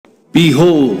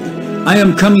Behold, I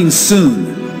am coming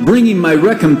soon, bringing my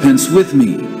recompense with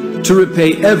me, to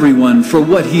repay everyone for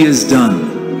what he has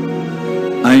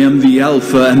done. I am the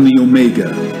Alpha and the Omega,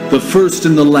 the first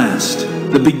and the last,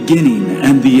 the beginning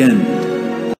and the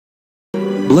end.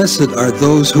 Blessed are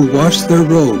those who wash their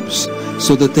robes,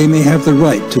 so that they may have the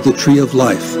right to the tree of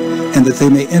life, and that they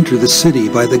may enter the city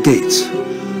by the gates.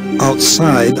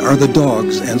 Outside are the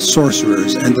dogs and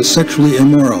sorcerers and the sexually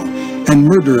immoral, and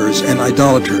murderers and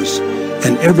idolaters,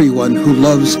 and everyone who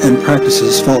loves and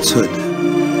practices falsehood.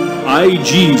 I,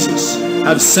 Jesus,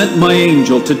 have sent my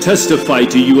angel to testify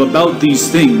to you about these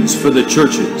things for the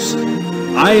churches.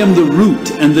 I am the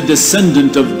root and the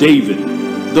descendant of David,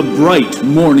 the bright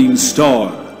morning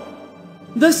star.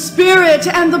 The Spirit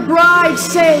and the bride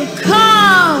say,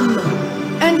 "Come!"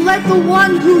 And let the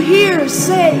one who hears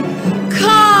say,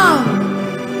 "Come!"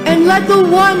 And let the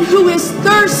one who is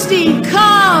thirsty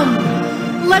come.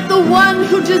 Let the one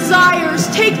who desires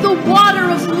take the water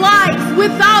of life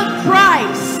without price.